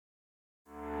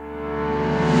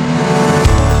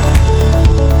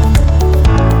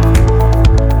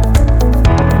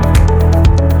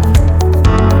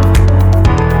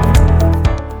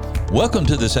Welcome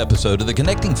to this episode of the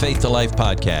Connecting Faith to Life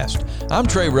podcast. I'm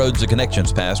Trey Rhodes, the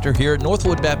Connections Pastor here at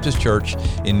Northwood Baptist Church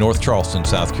in North Charleston,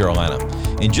 South Carolina.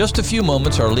 In just a few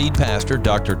moments, our lead pastor,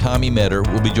 Dr. Tommy Metter,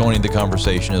 will be joining the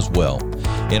conversation as well.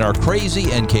 In our crazy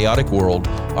and chaotic world,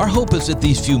 our hope is that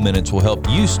these few minutes will help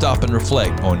you stop and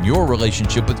reflect on your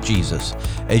relationship with Jesus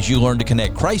as you learn to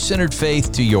connect Christ-centered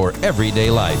faith to your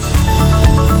everyday life.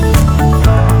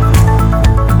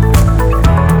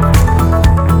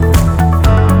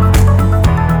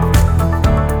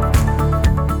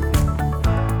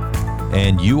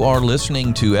 And you are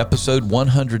listening to episode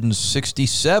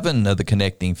 167 of the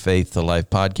Connecting Faith to Life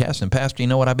podcast. And Pastor, you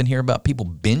know what I've been hearing about? People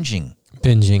binging.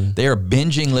 They are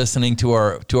binging listening to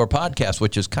our podcast,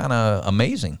 which is kind of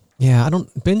amazing. Yeah,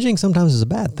 binging sometimes is a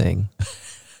bad thing.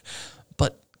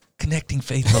 But Connecting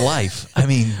Faith to Life, I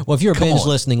mean, well, if you're binge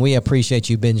listening, we appreciate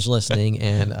you binge listening,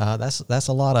 and that's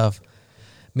a lot of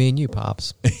me and you,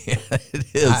 Pops. Yeah, it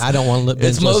is. I don't want to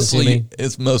binge listen to me.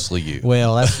 It's mostly you.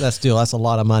 Well, that's a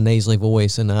lot of my nasally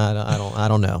voice, and I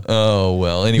don't know. Oh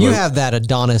well. Anyway, you have that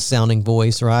Adonis sounding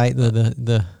voice, right?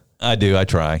 I do. I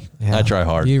try. Yeah, I try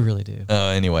hard. You really do.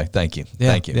 Anyway, thank you.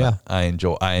 Yeah, thank you. Yeah. I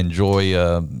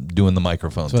enjoy doing the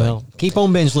microphone thing. Keep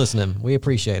on binge listening. We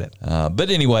appreciate it.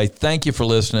 But anyway, thank you for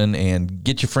listening, and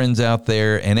get your friends out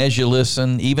there. And as you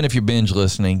listen, even if you're binge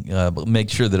listening,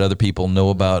 make sure that other people know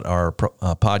about our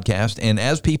podcast. And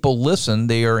as people listen,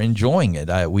 they are enjoying it.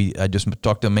 I just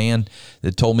talked to a man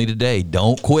that told me today,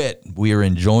 don't quit. We are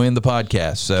enjoying the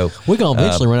podcast. So we're going to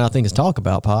eventually run out of things to talk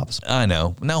about, Pops. I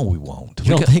know. No, we won't.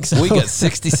 You don't think so? We got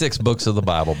 66 books of the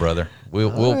Bible, brother.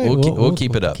 We'll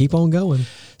keep it up. Keep on going.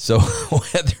 So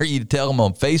whether you tell them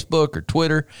on Facebook or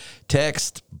Twitter,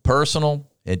 text, personal,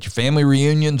 at your family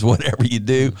reunions, whatever you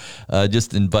do,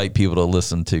 just invite people to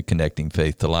listen to Connecting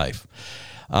Faith to Life.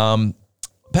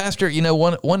 Pastor, you know,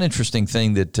 one interesting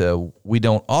thing that we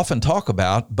don't often talk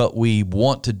about, but we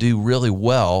want to do really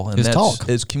well, and talk.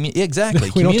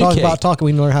 Exactly. We don't talk about talking.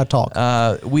 We learn how to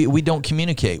talk. We don't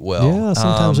communicate well. Yeah,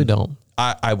 sometimes we don't.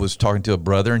 I was talking to a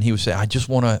brother, and he was saying, I just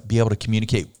want to be able to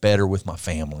communicate better with my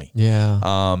family.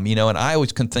 Yeah. You know, and I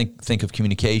always can think of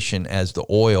communication as the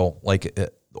oil, like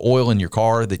oil in your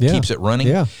car that keeps it running.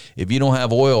 Yeah. If you don't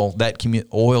have oil, that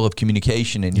oil of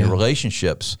communication in your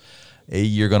relationships,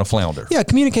 you're going to flounder. Yeah,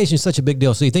 communication is such a big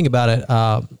deal. So you think about it,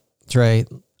 Trey,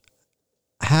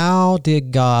 how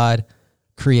did God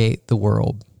create the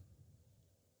world?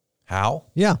 How?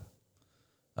 Yeah.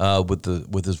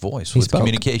 With his voice, with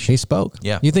communication. He spoke.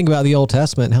 Yeah. You think about the Old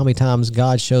Testament and how many times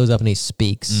God shows up and he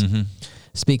speaks. Mm-hmm.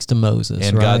 Speaks to Moses.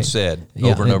 And right? God said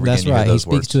over and over again. That's right. He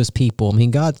speaks to his people. I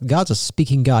mean, God's a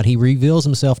speaking God. He reveals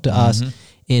himself to us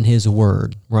in his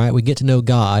word, right? We get to know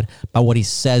God by what he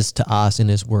says to us in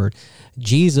his word.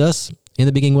 Jesus, in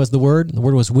the beginning was the Word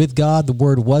was with God, the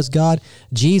Word was God.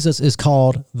 Jesus is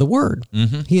called the Word.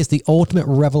 Mm-hmm. He is the ultimate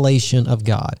revelation of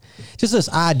God. Just this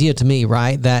idea to me,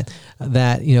 right, that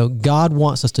you know, God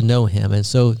wants us to know him. And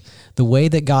so the way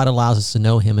that God allows us to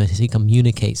know him is he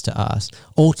communicates to us.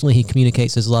 Ultimately, he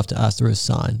communicates his love to us through his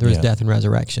Son, through his death and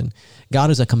resurrection. God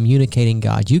is a communicating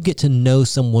God. You get to know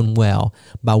someone well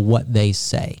by what they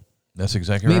say. That's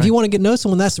exactly right. right. If you want to get to know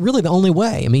someone, that's really the only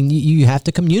way. I mean, you have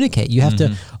to communicate. You have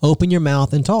to open your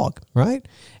mouth and talk, right?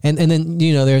 And then,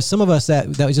 you know, there's some of us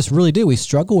that just really do. We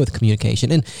struggle with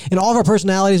communication. And all of our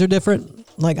personalities are different.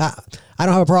 Like, I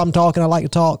don't have a problem talking. I like to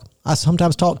talk. I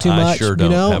sometimes talk too much. I sure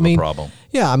don't have a problem.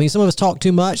 Yeah, I mean, some of us talk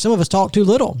too much. Some of us talk too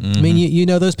little. Mm-hmm. I mean, you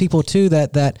know those people, too,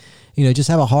 that you know, just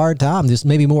have a hard time, just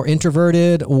maybe more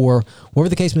introverted or whatever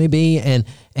the case may be, and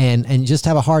just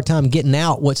have a hard time getting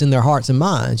out what's in their hearts and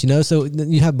minds, you know? So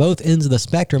you have both ends of the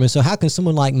spectrum. And so how can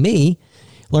someone like me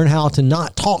learn how to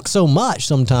not talk so much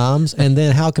sometimes? And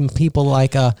then how can people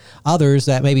like others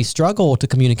that maybe struggle to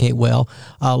communicate well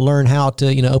learn how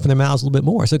to, you know, open their mouths a little bit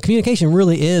more? So communication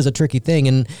really is a tricky thing.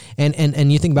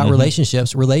 And you think about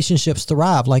relationships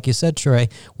thrive, like you said, Trey,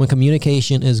 when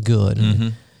communication is good. Mm-hmm.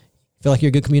 Feel like you're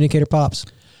a good communicator, Pops?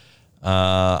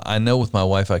 I know with my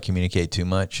wife I communicate too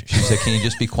much. She said, can you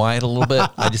just be quiet a little bit?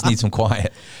 I just need some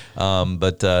quiet.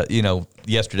 But you know,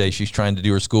 yesterday she's trying to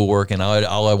do her schoolwork, and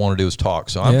all I want to do is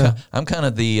talk. So I'm kind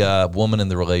of the woman in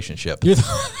the relationship. You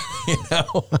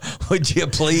know, would you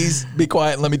please be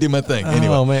quiet and let me do my thing?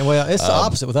 Anyway. Oh, man. Well, it's the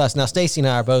opposite with us. Now, Stacy and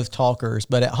I are both talkers,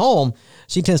 but at home,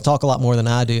 she tends to talk a lot more than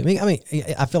I do. I mean,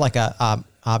 I feel like I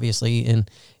obviously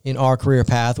in our career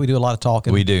path, we do a lot of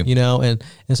talking. We do. You know, and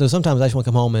so sometimes I just want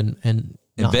to come home and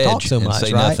not talk so much,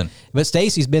 say right? Nothing. But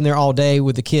Stacy's been there all day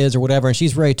with the kids or whatever, and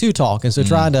she's ready to talk. And so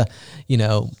trying to, you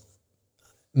know,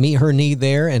 meet her need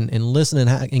there and listen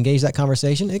and engage that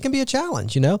conversation, it can be a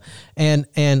challenge, you know? And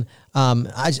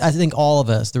I think all of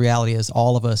us, the reality is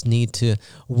all of us need to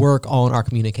work on our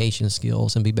communication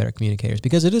skills and be better communicators,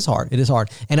 because it is hard. It is hard.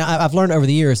 And I've learned over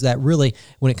the years that really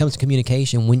when it comes to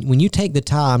communication, when you take the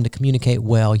time to communicate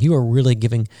well, you are really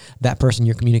giving that person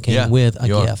you're communicating with a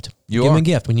gift. You give them a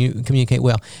gift when you communicate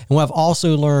well. And what I've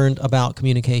also learned about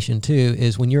communication too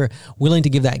is when you're willing to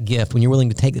give that gift, when you're willing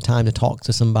to take the time to talk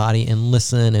to somebody and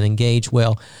listen and engage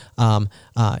well,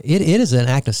 it is an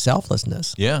act of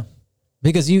selflessness. Yeah.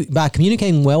 Because by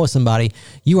communicating well with somebody,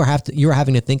 you are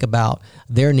having to think about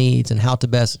their needs and how to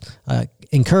best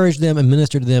encourage them and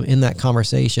minister to them in that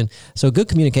conversation. So good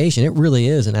communication, it really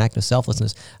is an act of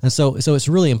selflessness. And so it's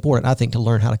really important, I think, to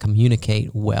learn how to communicate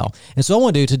well. And so what I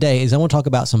want to do today is I want to talk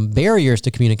about some barriers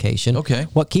to communication. Okay.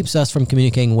 What keeps us from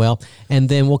communicating well. And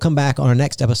then we'll come back on our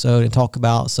next episode and talk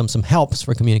about some helps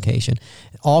for communication.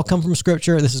 All come from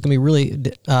Scripture. This is going to be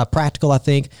really practical, I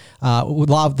think. A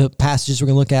lot of the passages we're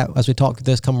going to look at as we talk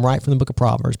this come right from the book of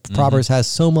Proverbs. Proverbs has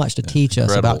so much to teach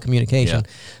us about communication.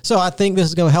 Yeah. So I think this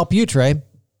is going to help you, Trey.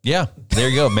 Yeah, there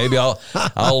you go. Maybe I'll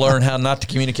learn how not to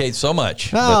communicate so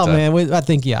much. Oh, man, I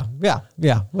think yeah.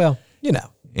 Well,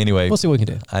 Anyway, we'll see what we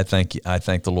can do. I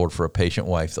thank the Lord for a patient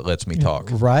wife that lets me talk.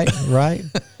 Right.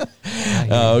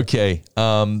 Okay.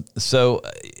 So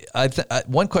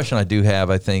one question I do have,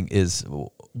 I think, is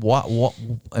what,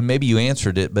 and maybe you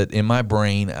answered it, but in my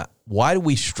brain, why do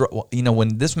we struggle?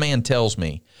 When this man tells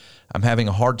me I'm having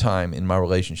a hard time in my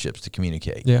relationships to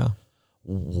communicate. Yeah.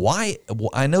 Why?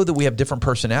 I know that we have different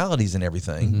personalities and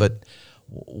everything, but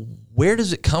where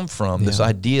does it come from? This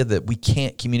idea that we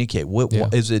can't communicate. What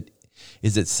is it?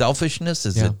 Is it selfishness?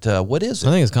 Is it what is it?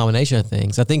 I think it's a combination of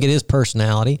things. I think it is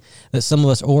personality, that some of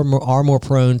us are more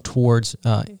prone towards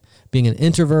being an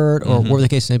introvert or whatever the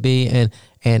case may be,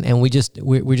 and we're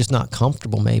just not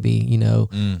comfortable maybe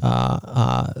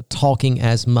talking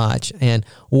as much, and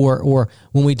or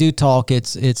when we do talk,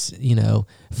 it's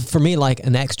for me, like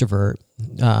an extrovert.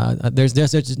 It's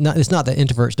not that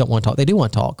introverts don't want to talk; they do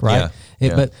want to talk, right?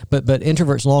 But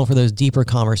introverts long for those deeper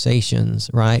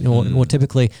conversations, right? And we'll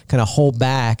typically kind of hold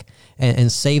back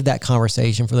and save that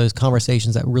conversation for those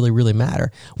conversations that really, really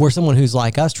matter. Where someone who's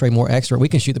like us, Trey, more extrovert, we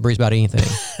can shoot the breeze about anything.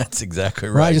 That's exactly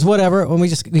right. Just whatever. When we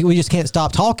just can't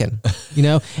stop talking,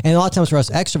 And a lot of times for us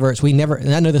extroverts, we never.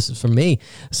 And I know this is for me.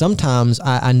 Sometimes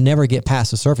I never get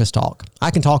past the surface talk. I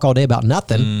can talk all day about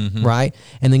nothing, right?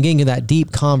 And then getting into that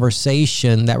deep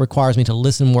conversation that requires me to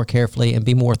listen more carefully and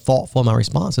be more thoughtful in my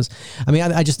responses. I mean,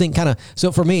 I just think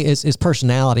so for me, it's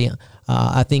personality.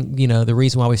 I think, the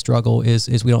reason why we struggle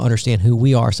is we don't understand who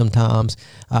we are sometimes.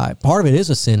 Part of it is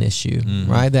a sin issue,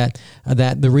 right?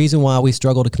 That the reason why we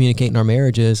struggle to communicate in our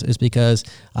marriages is because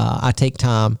I take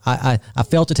time. I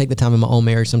fail to take the time in my own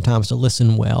marriage sometimes to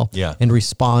listen well and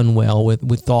respond well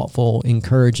with thoughtful,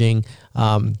 encouraging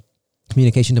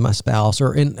communication to my spouse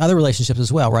or in other relationships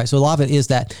as well, right? So a lot of it is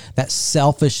that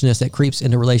selfishness that creeps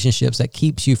into relationships that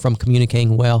keeps you from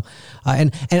communicating well.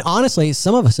 And honestly,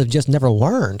 some of us have just never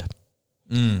learned.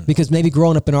 Because maybe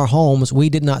growing up in our homes, we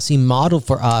did not see modeled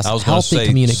for us healthy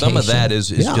communication. Some of that is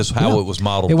just how it was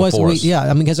modeled before us. Yeah,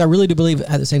 I mean, because I really do believe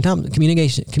at the same time,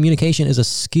 communication is a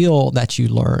skill that you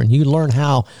learn. You learn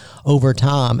how over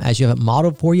time, as you have it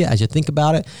modeled for you, as you think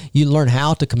about it, you learn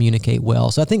how to communicate well.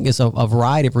 So I think it's a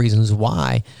variety of reasons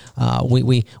why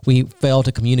we fail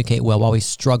to communicate well, why we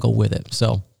struggle with it.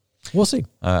 So we'll see.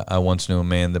 I once knew a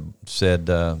man that said,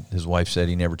 his wife said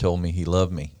he never told me he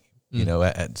loved me.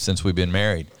 Since we've been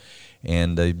married,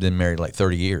 and they've been married like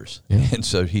 30 years. Yeah. And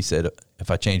so he said, if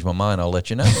I change my mind, I'll let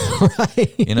you know.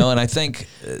 Right. And I think,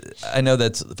 I know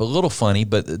that's a little funny,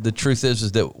 but the truth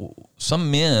is that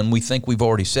some men, we think we've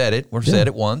already said it. We've said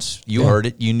it once. You heard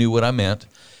it. You knew what I meant.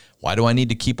 Why do I need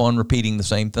to keep on repeating the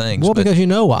same things? Well, because you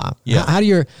know why. Yeah.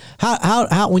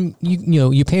 How when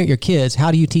you parent your kids, how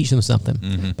do you teach them something?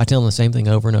 By telling them the same thing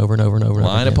over and over and over and over.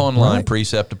 Line upon line,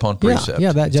 precept upon precept.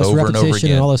 Yeah, that just repetition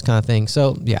and all those kind of things.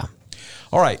 So yeah.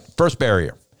 All right, first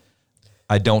barrier.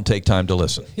 I don't take time to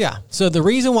listen. Yeah. So the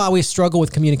reason why we struggle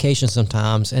with communication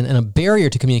sometimes and a barrier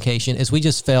to communication is we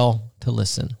just fail to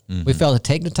listen. We fail to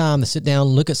take the time to sit down,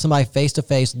 look at somebody face to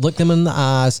face, look them in the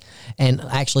eyes, and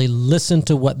actually listen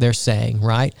to what they're saying,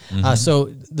 right? So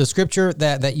the scripture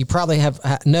that you probably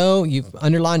you've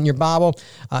underlined in your Bible,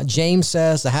 James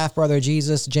says, the half-brother of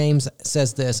Jesus, James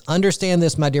says this, "Understand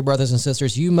this, my dear brothers and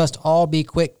sisters, you must all be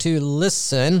quick to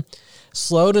listen,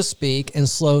 slow to speak, and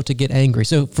slow to get angry."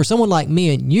 So for someone like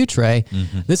me and you, Trey,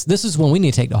 this is one we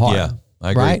need to take to heart. Yeah,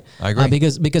 I agree. Right? I agree.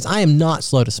 Because I am not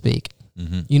slow to speak.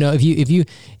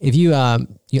 If you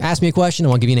ask me a question, I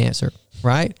want to give you an answer,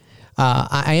 right?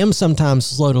 I am sometimes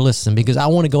slow to listen because I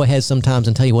want to go ahead sometimes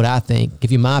and tell you what I think,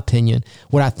 give you my opinion,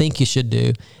 what I think you should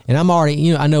do. And I'm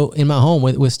already, I know in my home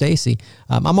with Stacy,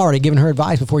 I'm already giving her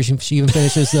advice before she even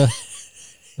finishes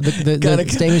the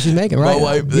statement she's making, right?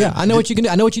 Wife, I know what you can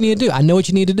do. I know what you need to do. I know what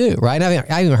you need to do, right?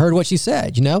 I even heard what she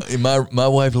said, My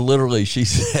wife literally, she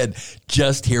said,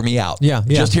 just hear me out. Yeah.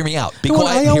 Just hear me out. Be quiet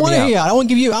I and hear me out. I want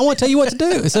to tell you what to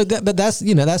do. So, but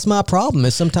that's my problem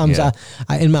is sometimes I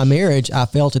in my marriage, I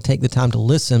fail to take the time to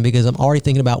listen because I'm already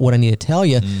thinking about what I need to tell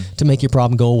you to make your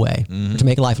problem go away, or to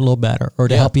make life a little better, or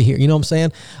to help you here. You know what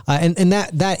I'm saying? And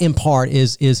that in part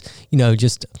is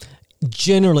just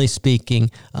generally speaking,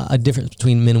 a difference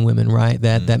between men and women, right?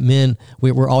 That men,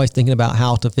 we're always thinking about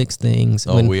how to fix things.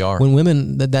 We are. When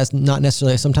women, that's not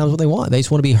necessarily sometimes what they want. They just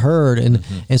want to be heard. And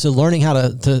so learning how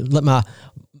to let my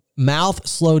mouth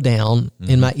slow down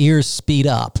and my ears speed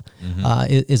up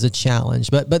is a challenge.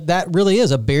 But that really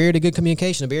is a barrier to good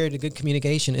communication. A barrier to good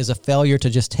communication is a failure to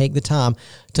just take the time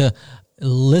to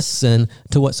listen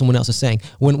to what someone else is saying.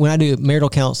 When I do marital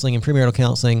counseling and premarital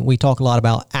counseling, we talk a lot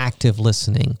about active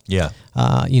listening. Yeah.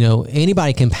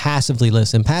 Anybody can passively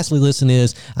listen. Passively listen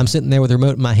is I'm sitting there with the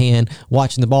remote in my hand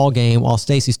watching the ball game while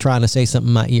Stacy's trying to say something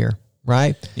in my ear.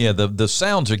 Right? Yeah, the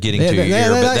sounds are getting to your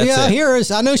ear, but that's it. I hear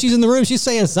her. I know she's in the room. She's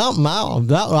saying something. I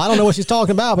don't know what she's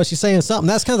talking about, but she's saying something.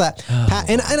 That's kind of that.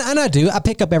 And I do. I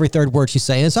pick up every third word she's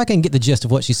saying, so I can get the gist of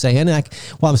what she's saying.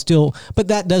 But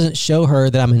that doesn't show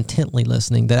her that I'm intently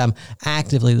listening, that I'm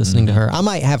actively listening to her. I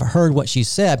might have heard what she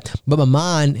said, but my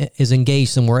mind is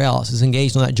engaged somewhere else. It's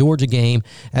engaged on that Georgia game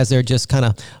as they're just kind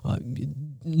of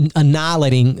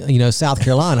annihilating, South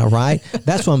Carolina, right?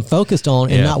 That's what I'm focused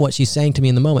on and not what she's saying to me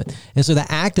in the moment. And so that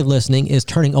active listening is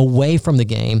turning away from the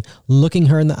game, looking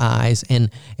her in the eyes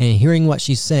and hearing what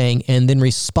she's saying and then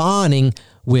responding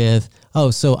with,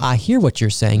 oh, so I hear what you're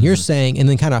saying. You're saying, and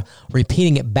then kind of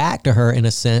repeating it back to her in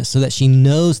a sense so that she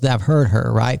knows that I've heard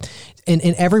her, right?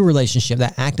 In every relationship,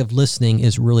 that active listening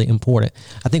is really important.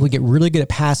 I think we get really good at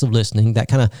passive listening, that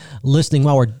kind of listening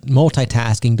while we're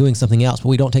multitasking, doing something else, but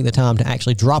we don't take the time to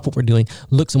actually drop what we're doing,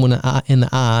 look someone in the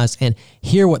eyes and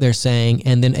hear what they're saying,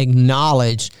 and then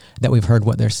acknowledge that we've heard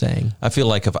what they're saying. I feel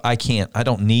like I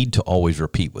don't need to always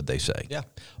repeat what they say. Yeah.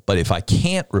 But if I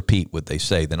can't repeat what they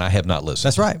say, then I have not listened.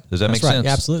 That's right. Does that make sense?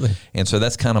 Yeah, absolutely. And so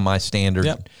that's kind of my standard.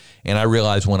 Yep. And I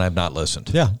realize when I've not listened.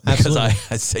 Yeah, absolutely.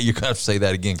 Because I say, you're going to have to say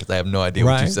that again because I have no idea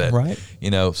what you said. Right.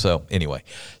 So anyway.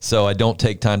 So I don't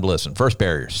take time to listen. First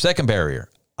barrier. Second barrier.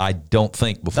 I don't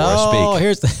think before I speak. Oh,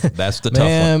 here's that's the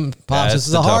tough one. Pops, this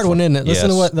is a hard one, isn't it? Listen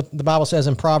to what the Bible says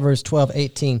in Proverbs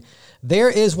 12:18. There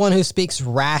is one who speaks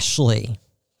rashly.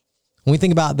 When we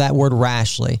think about that word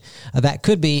rashly, that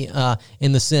could be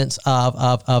in the sense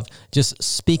of just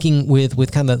speaking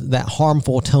with kind of that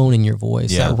harmful tone in your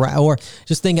voice, or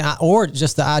just thinking, or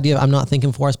just the idea of I'm not thinking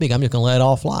before I speak. I'm just going to let it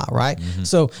all fly, right?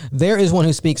 So there is one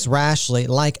who speaks rashly,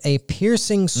 like a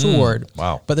piercing sword.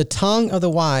 Wow! But the tongue of the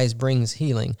wise brings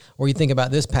healing. Or you think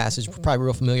about this passage, probably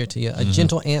real familiar to you. A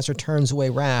gentle answer turns away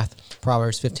wrath,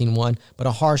 Proverbs 15:1. But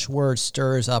a harsh word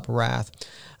stirs up wrath.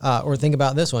 Or think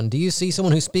about this one. Do you see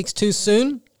someone who speaks too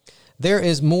soon? There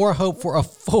is more hope for a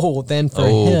fool than for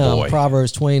him. Boy.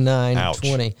 Proverbs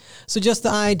 29:20. So just the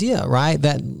idea, right?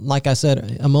 That, like I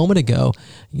said a moment ago,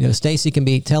 Stacy can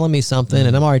be telling me something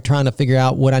and I'm already trying to figure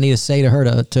out what I need to say to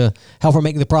her to help her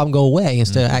make the problem go away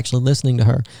instead of actually listening to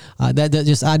her. That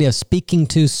just idea of speaking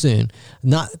too soon,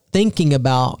 not thinking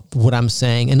about what I'm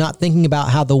saying and not thinking about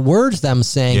how the words that I'm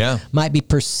saying might be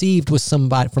perceived with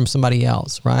from somebody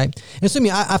else, right? And so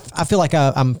I feel like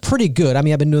I'm pretty good. I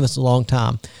mean, I've been doing this a long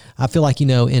time. I feel like,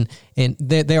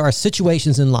 there are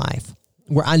situations in life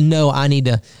where I know I need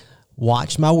to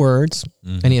watch my words.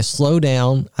 I need to slow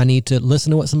down. I need to listen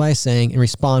to what somebody's saying and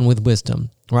respond with wisdom,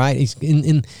 right?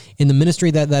 In the ministry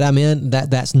that I'm in,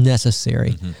 that's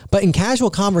necessary. But in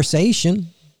casual conversation,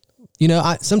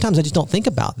 sometimes I just don't think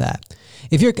about that.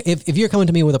 If you're coming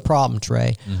to me with a problem,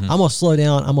 Trey, I'm going to slow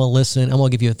down. I'm going to listen. I'm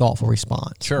going to give you a thoughtful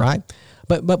response, sure. Right?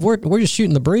 But we're just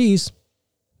shooting the breeze.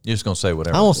 You're just going to say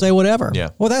whatever. I won't say whatever. Yeah.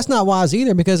 Well, that's not wise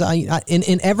either because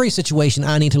in every situation,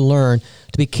 I need to learn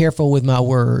to be careful with my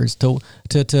words, to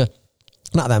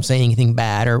not that I'm saying anything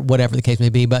bad or whatever the case may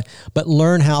be, but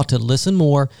learn how to listen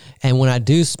more. And when I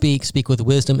do speak with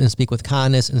wisdom and speak with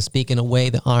kindness and speak in a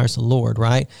way that honors the Lord,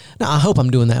 right? Now, I hope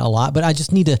I'm doing that a lot, but I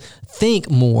just need to think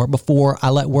more before I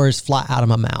let words fly out of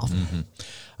my mouth.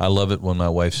 I love it when my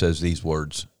wife says these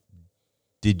words.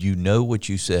 Did you know what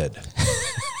you said?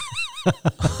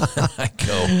 I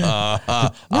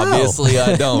go, obviously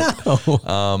I don't.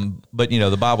 No. But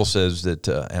the Bible says that,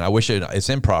 and I wish it's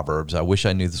in Proverbs. I wish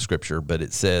I knew the scripture, but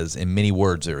it says, "In many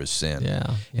words there is sin."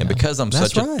 Yeah. And because I'm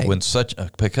That's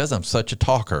because I'm such a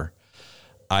talker,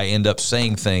 I end up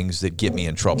saying things that get me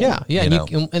in trouble. Yeah.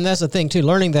 And that's the thing too.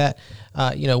 Learning that,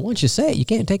 once you say it, you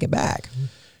can't take it back.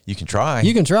 You can try.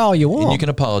 You can try all you want. And you can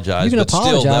apologize. You can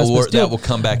apologize, but still, that will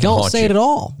come back and haunt you. Don't say it at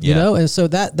all. Yeah. And so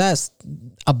that's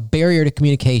a barrier to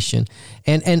communication.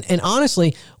 And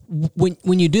honestly,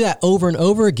 when you do that over and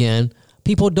over again,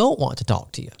 people don't want to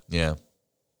talk to you. Yeah.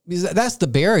 Because that's the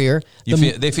barrier.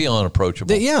 They feel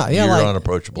unapproachable. You're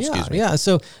unapproachable. Excuse me. Yeah.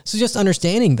 So just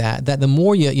understanding that the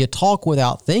more you talk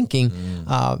without thinking,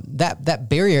 that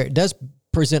barrier does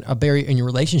present a barrier in your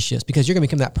relationships, because you're going to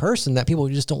become that person that people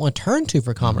just don't want to turn to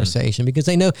for conversation, because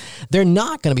they know they're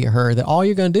not going to be heard, that all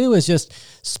you're going to do is just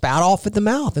spout off at the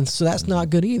mouth. And so that's not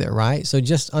good either, right? So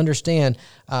just understand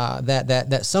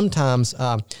that sometimes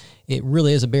it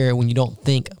really is a barrier when you don't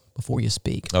think before you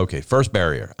speak. Okay, first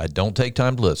barrier, I don't take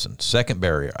time to listen. Second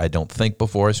barrier, I don't think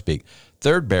before I speak.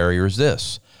 Third barrier is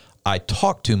this: I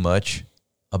talk too much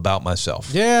about myself.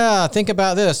 Yeah, think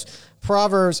about this.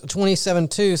 Proverbs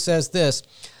 27:2 says this: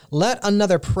 "Let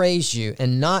another praise you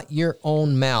and not your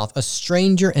own mouth, a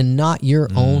stranger and not your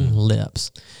own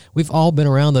lips." We've all been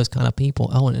around those kind of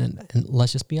people. Oh, and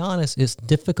let's just be honest, it's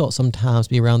difficult sometimes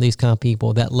to be around these kind of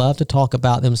people that love to talk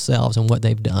about themselves and what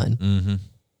they've done. Mm-hmm.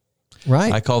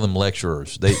 Right? I call them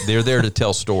lecturers. They're there to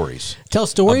tell stories. Tell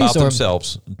stories about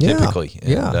themselves, typically.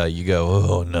 And you go,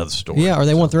 oh, another story. Yeah, or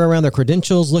they want to throw around their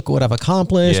credentials. Look at what I've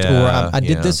accomplished. Or I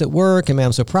did this at work, and man,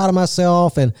 I'm so proud of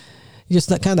myself. And just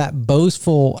that kind of that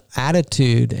boastful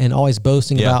attitude, and always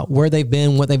boasting about where they've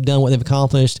been, what they've done, what they've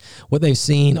accomplished, what they've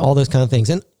seen, all those kind of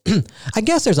things. And I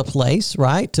guess there's a place,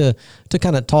 right, to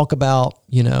kind of talk about,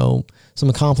 some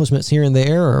accomplishments here and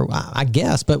there, or I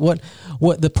guess. But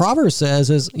what the Proverbs says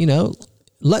is,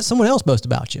 let someone else boast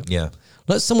about you. Yeah.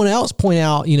 Let someone else point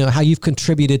out, how you've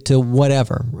contributed to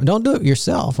whatever. Don't do it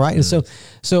yourself, right? And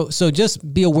so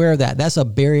just be aware of that. That's a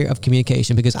barrier of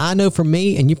communication, because I know for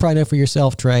me, and you probably know for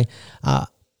yourself, Trey,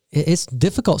 it's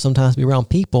difficult sometimes to be around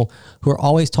people who are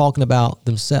always talking about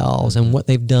themselves and what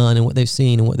they've done and what they've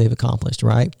seen and what they've accomplished,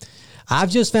 right? I've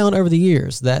just found over the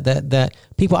years that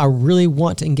people I really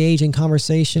want to engage in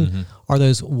conversation are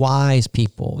those wise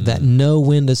people that know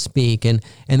when to speak. And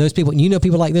those people,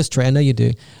 people like this, Trey, I know you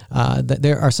do, that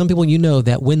there are some people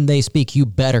that when they speak, you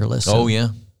better listen. Oh, yeah.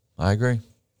 I agree.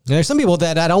 There's some people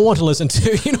that I don't want to listen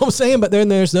to, you know what I'm saying? But then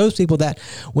there's those people that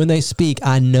when they speak,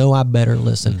 I know I better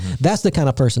listen. That's the kind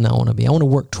of person I want to be. I want to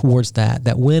work towards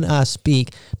that when I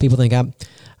speak, people think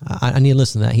I need to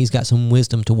listen to that. He's got some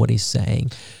wisdom to what he's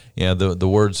saying. Yeah, the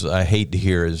words I hate to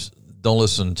hear is, don't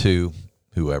listen to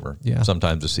whoever. Yeah.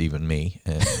 Sometimes it's even me.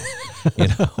 And,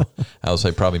 I would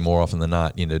say probably more often than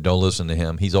not, don't listen to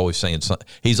him. He's always saying something.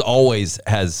 He's always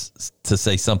has to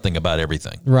say something about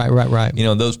everything. Right.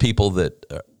 Those people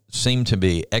that seem to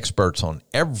be experts on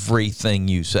everything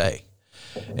you say.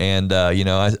 And,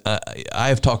 I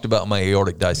have talked about my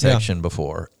aortic dissection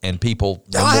before, and people...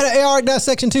 I had an aortic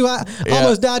dissection too. I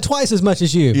almost died twice as much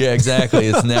as you. Yeah, exactly.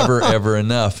 It's never, ever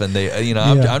enough. And they,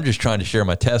 I'm just trying to share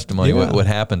my testimony, what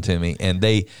happened to me. And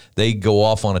they go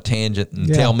off on a tangent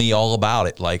and tell me all about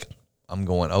it. Like, I'm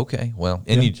going, okay, well,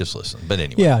 and you just listen. But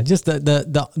anyway. Yeah, just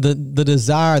the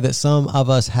desire that some of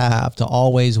us have to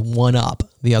always one up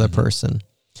the other person.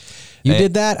 You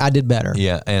did that, I did better.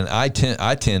 Yeah, and I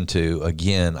tend to,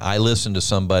 again, I listen to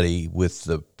somebody with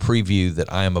the preview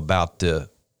that I am about to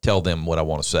tell them what I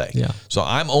want to say. Yeah. So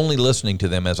I'm only listening to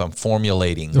them as I'm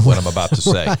formulating what I'm about to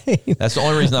say. Right. That's the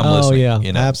only reason I'm listening. Oh,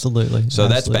 yeah, absolutely. So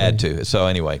that's bad too. So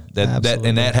anyway,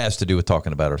 that has to do with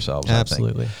talking about ourselves,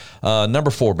 absolutely. I think.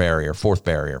 Number fourth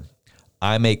barrier,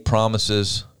 I make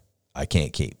promises I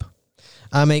can't keep.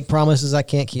 I make promises I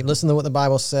can't keep. Listen to what the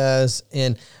Bible says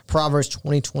in Proverbs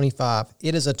 20:25.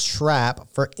 It is a trap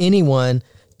for anyone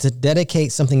to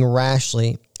dedicate something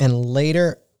rashly and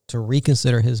later to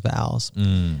reconsider his vows.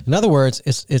 In other words,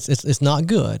 it's not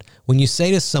good when you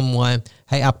say to someone,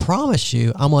 "Hey, I promise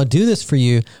you, I'm going to do this for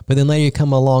you," but then later you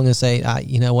come along and say,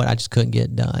 "You know what? I just couldn't get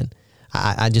it done.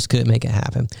 I just couldn't make it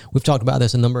happen." We've talked about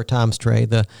this a number of times, Trey.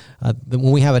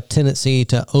 When we have a tendency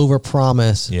to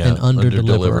overpromise and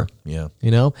underdeliver. Yeah.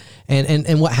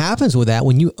 And what happens with that,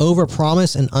 when you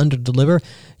overpromise and underdeliver,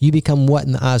 you become what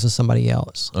in the eyes of somebody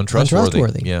else?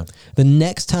 Untrustworthy. Yeah. The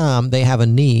next time they have a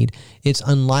need, it's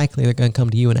unlikely they're going to come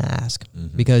to you and ask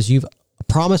because you've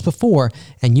promised before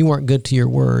and you weren't good to your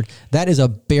word. That is a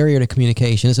barrier to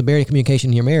communication. It's a barrier to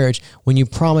communication in your marriage when you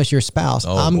promise your spouse,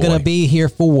 I'm going to be here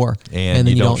for, and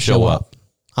then you don't show up.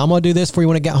 I'm going to do this for you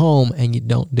when I get home, and you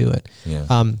don't do it.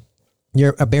 Yeah.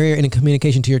 You're a barrier in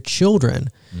communication to your children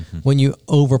when you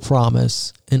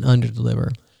overpromise and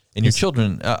underdeliver. And your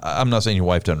children, I'm not saying your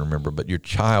wife doesn't remember, but your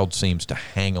child seems to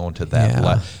hang on to that.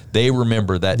 Yeah. They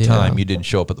remember that time you didn't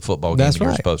show up at the football game you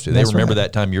were supposed to. They remember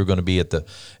that time you were going to be at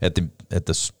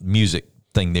the music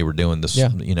thing they were doing,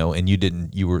 and you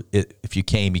didn't. If you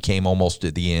came almost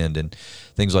at the end and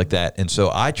things like that. And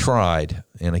so I tried,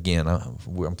 and again,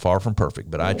 I'm far from perfect,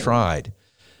 but I tried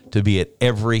to be at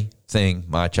everything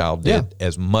my child did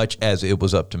as much as it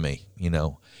was up to me,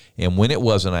 And when it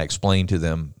wasn't, I explained to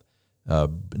them,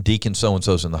 Deacon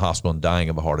so-and-so's in the hospital and dying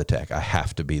of a heart attack. I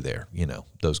have to be there,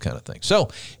 those kind of things. So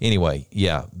anyway,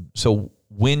 so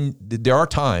when there are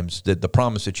times that the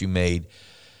promise that you made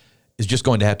is just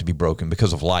going to have to be broken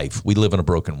because of life. We live in a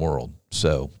broken world.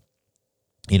 So,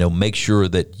 make sure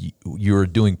that you're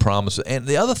doing promises. And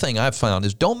the other thing I've found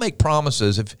is don't make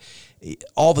promises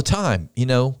all the time,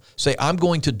 say, I'm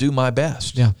going to do my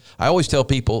best. Yeah. I always tell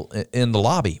people in the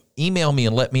lobby, email me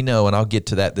and let me know, and I'll get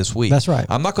to that this week. That's right.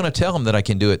 I'm not going to tell them that I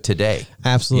can do it today.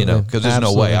 Absolutely. Because there's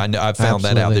no way. I've found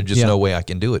that out. There's just no way I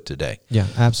can do it today. Yeah,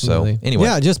 absolutely. So anyway.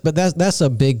 Yeah, but that's a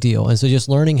big deal. And so just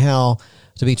learning how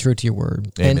to be true to your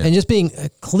word and just being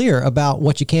clear about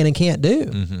what you can and can't do.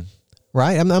 Mm-hmm.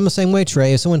 Right? I'm the same way,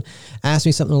 Trey. If someone asks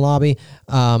me something in the lobby,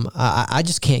 I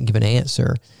just can't give an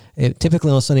answer.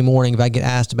 Typically on Sunday morning, if I get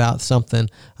asked about something,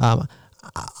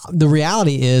 the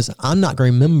reality is I'm not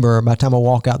going to remember by the time I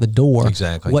walk out the door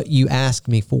what you asked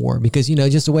me for, because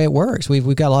just the way it works.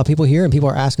 We've got a lot of people here, and people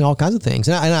are asking all kinds of things,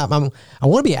 and I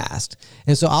want to be asked,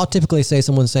 and so I'll typically say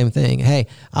someone the same thing. Hey,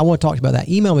 I want to talk to you about that.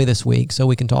 Email me this week so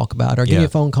we can talk about it, or give me a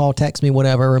phone call, text me,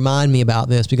 whatever. Remind me about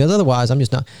this, because otherwise I'm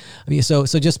just not. So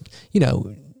just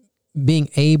being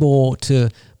able to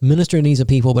minister to the needs of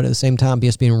people, but at the same time,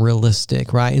 just being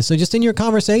realistic, right? And so just in your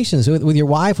conversations with your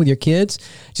wife, with your kids,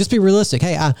 just be realistic.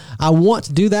 Hey, I want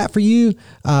to do that for you,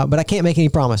 but I can't make any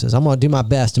promises. I'm going to do my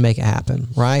best to make it happen,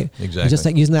 right? Exactly. And just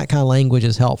using that kind of language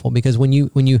is helpful, because when you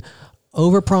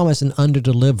overpromise and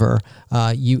underdeliver,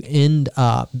 you end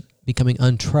up becoming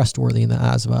untrustworthy in the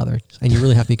eyes of others, and you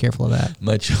really have to be careful of that.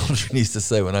 My children used to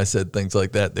say when I said things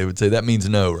like that, they would say, that means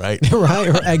no, right? Right,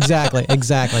 exactly,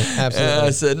 absolutely. And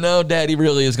I said, no, Daddy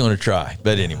really is going to try.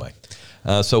 But anyway,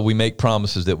 so we make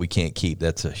promises that we can't keep.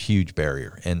 That's a huge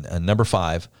barrier. And number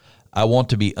 5, I want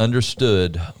to be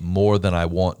understood more than I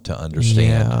want to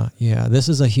understand. Yeah, this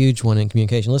is a huge one in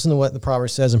communication. Listen to what the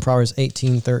Proverbs says in Proverbs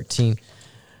 18:13.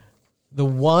 The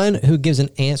one who gives an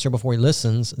answer before he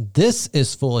listens, this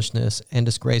is foolishness and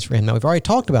disgrace for him. Now, we've already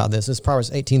talked about this. This is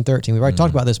Proverbs 18:13. We've already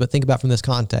talked about this, but think about from this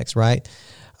context, right?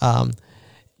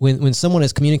 When someone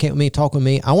is communicating with me, talking with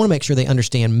me, I want to make sure they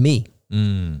understand me.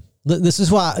 This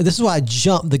is why I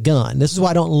jump the gun. This is why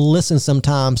I don't listen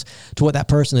sometimes to what that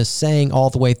person is saying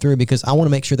all the way through, because I want to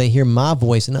make sure they hear my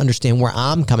voice and understand where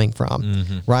I'm coming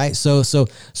from, right? So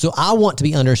I want to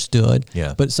be understood,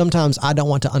 but sometimes I don't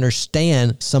want to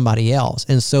understand somebody else.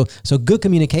 And so good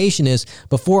communication is,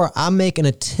 before I make an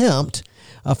attempt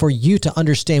for you to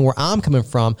understand where I'm coming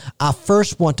from, I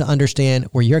first want to understand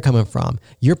where you're coming from,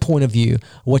 your point of view,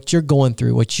 what you're going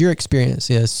through, what your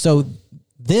experience is. So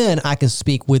then I can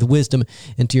speak with wisdom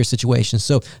into your situation.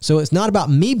 So it's not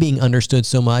about me being understood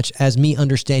so much as me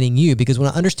understanding you, because when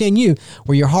I understand you,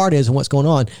 where your heart is and what's going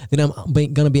on, then I'm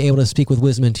going to be able to speak with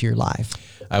wisdom into your life.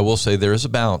 I will say there is a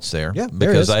balance there. Yeah,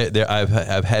 because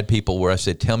I've had people where I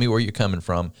said, tell me where you're coming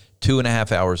from.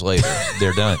 2.5 hours later,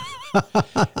 they're done.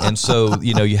 And so,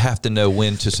 you have to know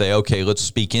when to say, okay, let's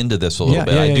speak into this a little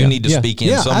bit. I do need to speak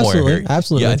in somewhere.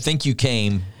 Absolutely. Yeah, I think you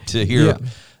came to hear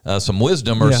some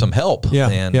wisdom or some help.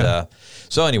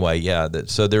 So anyway,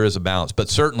 so there is a balance, but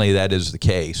certainly that is the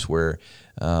case where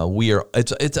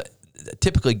it's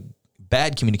typically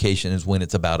bad communication is when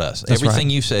it's about us. That's Everything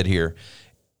right. you said here,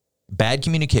 bad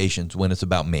communications when it's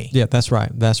about me. Yeah, that's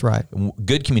right.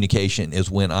 Good communication is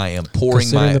when I am pouring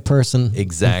the person in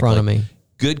front of me.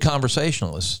 Good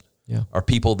conversationalists are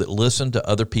people that listen to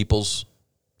other people's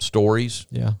stories,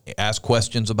 ask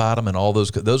questions about them, and all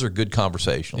those are good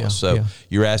conversationalists.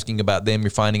 You're asking about them, you're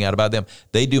finding out about them.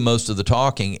 They do most of the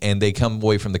talking, and they come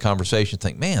away from the conversation and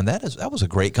think, man, that was a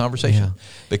great conversation,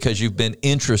 because you've been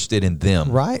interested in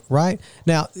them. Right.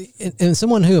 Now, and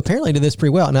someone who apparently did this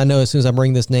pretty well, and I know as soon as I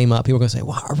bring this name up, people are going to say,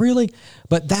 wow, really?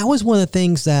 But that was one of the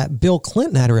things that Bill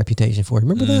Clinton had a reputation for.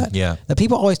 Remember that? Yeah. That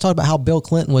people always talked about how Bill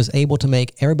Clinton was able to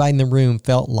make everybody in the room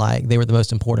felt like they were the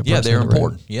most important person in the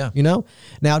room. Yeah.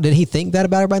 Now, did he think that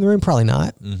about everybody in the room? Probably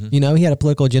not. You know, he had a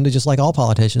political agenda just like all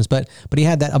politicians, but he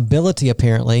had that ability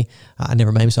apparently. I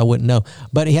never met him, so I wouldn't know.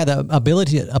 But he had the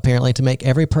ability apparently to make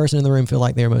every person in the room feel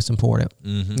like they were most important.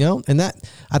 You know, and that,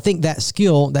 I think that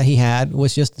skill that he had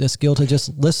was just the skill to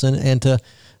just listen and to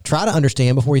try to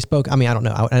understand before he spoke. I mean, I don't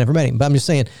know. I never met him, but I'm just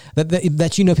saying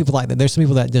that you know people like that. There's some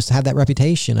people that just have that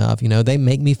reputation of, you know, they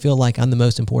make me feel like I'm the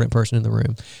most important person in the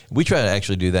room. We try to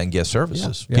actually do that in guest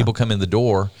services. Yeah. People come in the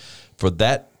door for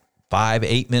that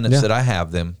 5-8 minutes that I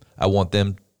have them. I want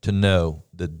them to know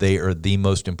that they are the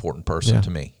most important person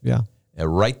to me. Yeah.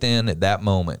 And right then at that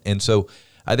moment. And so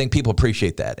I think people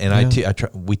appreciate that. And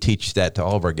we teach that to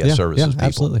all of our guest services people.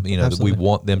 Absolutely. You know, Absolutely. that we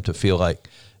want them to feel like,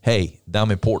 hey,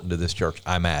 I'm important to this church.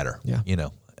 I matter. Yeah. You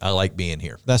know, I like being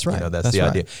here. That's right. You know, that's the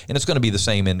idea. And it's going to be the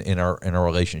same in our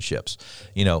relationships.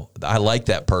 You know, I like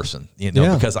that person, you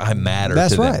know, because I matter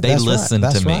to them. They listen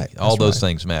to me. All those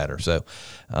things matter. So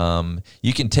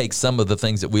you can take some of the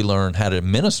things that we learn how to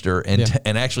minister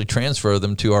and actually transfer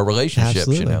them to our relationships,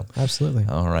 Absolutely. you know. Absolutely.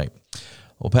 All right.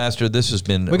 Well, Pastor, this has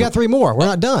been... We got 3 more. We're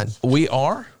not done. We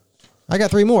are? I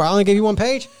got 3 more. I only gave you 1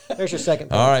 page. There's your second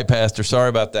page. All right, Pastor. Sorry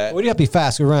about that. We have to be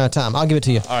fast. We're running out of time. I'll give it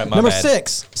to you. All right, Number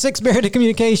 6 barrier to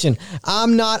communication.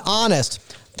 I'm not honest.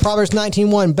 Proverbs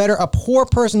 19:1. Better a poor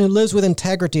person who lives with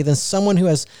integrity than someone who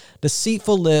has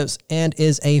deceitful lips and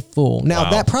is a fool.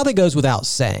 Now, that probably goes without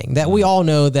saying, that we all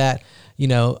know that, you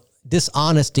know,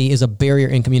 dishonesty is a barrier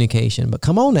in communication. But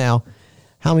come on now,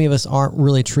 how many of us aren't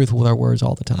really truthful with our words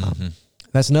all the time?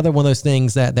 That's another one of those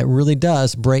things that really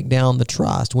does break down the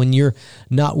trust when you're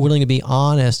not willing to be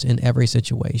honest in every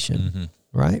situation,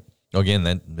 right?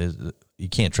 Again, you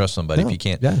can't trust somebody if you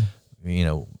can't, you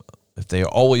know, if they're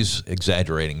always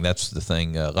exaggerating. That's the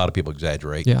thing. A lot of people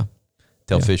exaggerate.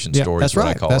 Tell fishing stories. That's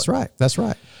right. I call That's it. right. That's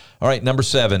right. All right, number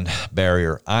 7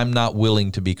 barrier. I'm not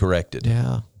willing to be corrected.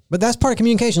 Yeah. But that's part of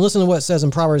communication. Listen to what it says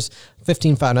in Proverbs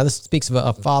 15:5. Now, this speaks of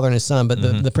a father and his son, but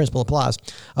the principle applies.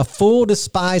 A fool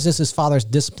despises his father's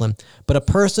discipline, but a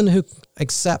person who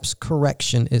accepts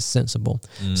correction is sensible.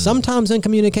 Sometimes in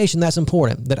communication, that's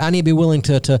important, that I need to be willing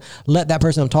to let that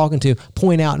person I'm talking to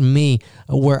point out in me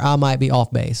where I might be off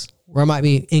base, where I might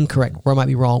be incorrect, where I might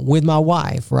be wrong with my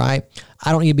wife, right?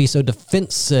 I don't need to be so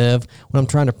defensive when I'm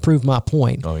trying to prove my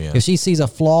point. Oh, yeah. If she sees a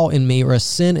flaw in me or a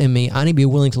sin in me, I need to be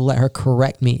willing to let her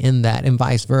correct me in that, and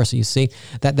vice versa. You see,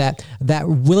 that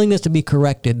willingness to be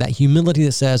corrected, that humility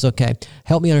that says, okay,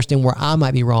 help me understand where I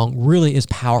might be wrong, really is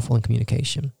powerful in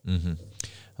communication.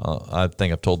 I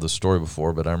think I've told this story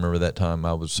before, but I remember that time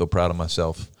I was so proud of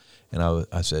myself. And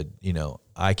I said, you know,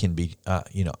 I can be,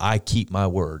 you know, I keep my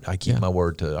word. I keep my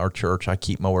word to our church. I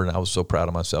keep my word. And I was so proud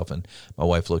of myself. And my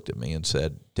wife looked at me and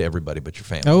said, to everybody but your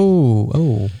family.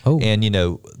 Oh. And, you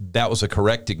know, that was a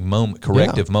corrective moment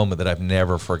that I've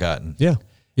never forgotten. Yeah.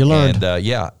 You learned.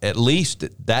 And, at least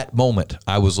at that moment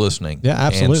I was listening. Yeah,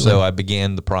 absolutely. And so I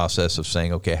began the process of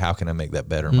saying, okay, how can I make that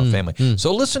better in my family?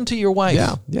 So listen to your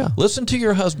wife. Yeah. Listen to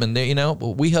your husband. You know,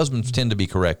 we husbands tend to be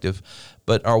corrective,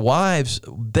 but our wives,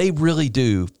 they really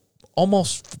do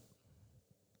almost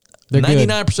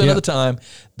 99% of the time,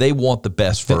 they want the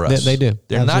best for us. They do.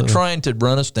 They're not trying to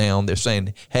run us down. They're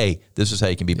saying, hey, this is how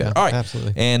you can be better. All right.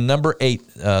 Absolutely. And number 8,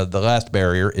 the last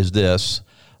barrier is this.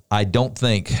 I don't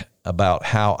think about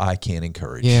how I can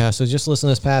encourage. Yeah, so just listen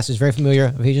to this passage, very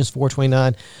familiar, Ephesians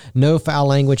 4:29. No foul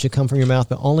language should come from your mouth,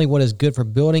 but only what is good for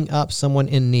building up someone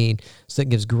in need, so it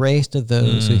gives grace to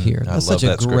those who hear. That's such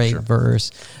a great verse.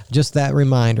 Just that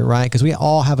reminder, right? Because we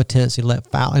all have a tendency to let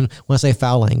foul, and when I say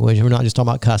foul language, we're not just talking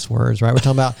about cuss words, right? We're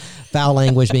talking about foul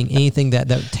language being anything that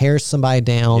tears somebody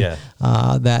down,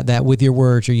 that with your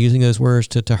words, you're using those words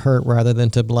to hurt rather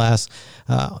than to bless.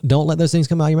 Don't let those things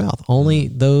come out of your mouth. Only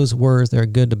those words that are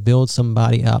good to build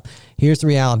somebody up. Here's the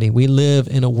reality. We live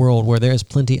in a world where there's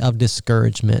plenty of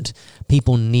discouragement.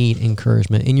 People need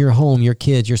encouragement. In your home, your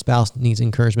kids, your spouse needs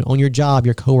encouragement. On your job,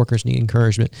 your coworkers need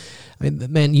encouragement. I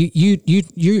mean, man,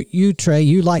 you Trey,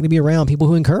 you like to be around people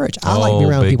who encourage. I like to be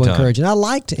around people who encourage, and I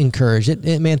like to encourage.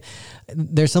 Man,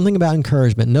 there's something about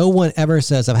encouragement. No one ever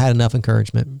says I've had enough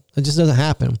encouragement. It just doesn't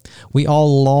happen. We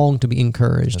all long to be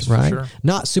encouraged, right? Sure.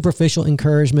 Not superficial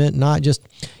encouragement, not just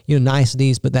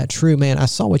niceties, but that true, man, I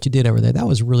saw what you did over there. That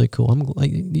was really cool. I'm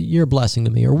like, you're a blessing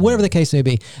to me, or whatever the case may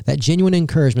be. That genuine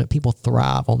encouragement, people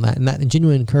thrive on that, and that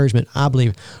genuine encouragement, I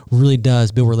believe, really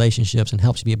does build relationships and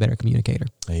helps you be a better communicator.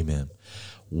 Amen.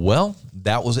 Well,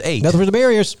 that was 8. Those were the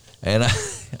barriers. And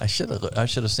I should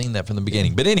have seen that from the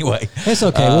beginning. But anyway, it's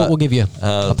okay. We'll give you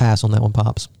a pass on that one,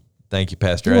 Pops. Thank you,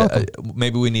 Pastor. You're welcome.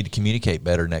 Maybe we need to communicate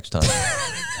better next time.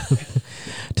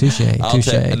 Touche.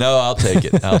 I'll take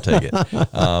it. I'll take it.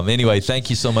 Anyway, thank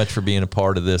you so much for being a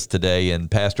part of this today. And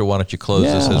Pastor, why don't you close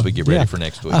this as we get ready for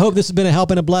next week? I hope this has been a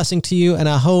help and a blessing to you, and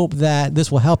I hope that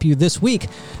this will help you this week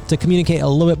to communicate a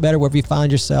little bit better wherever you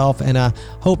find yourself. And I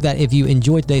hope that if you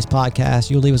enjoyed today's podcast,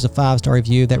 you'll leave us a 5-star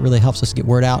review. That really helps us get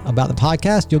word out about the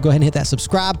podcast. You'll go ahead and hit that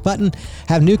subscribe button,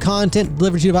 have new content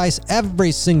delivered to your device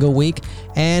every single week.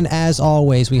 And as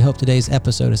always, we hope today's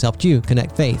episode has helped you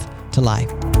connect faith to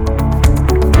life.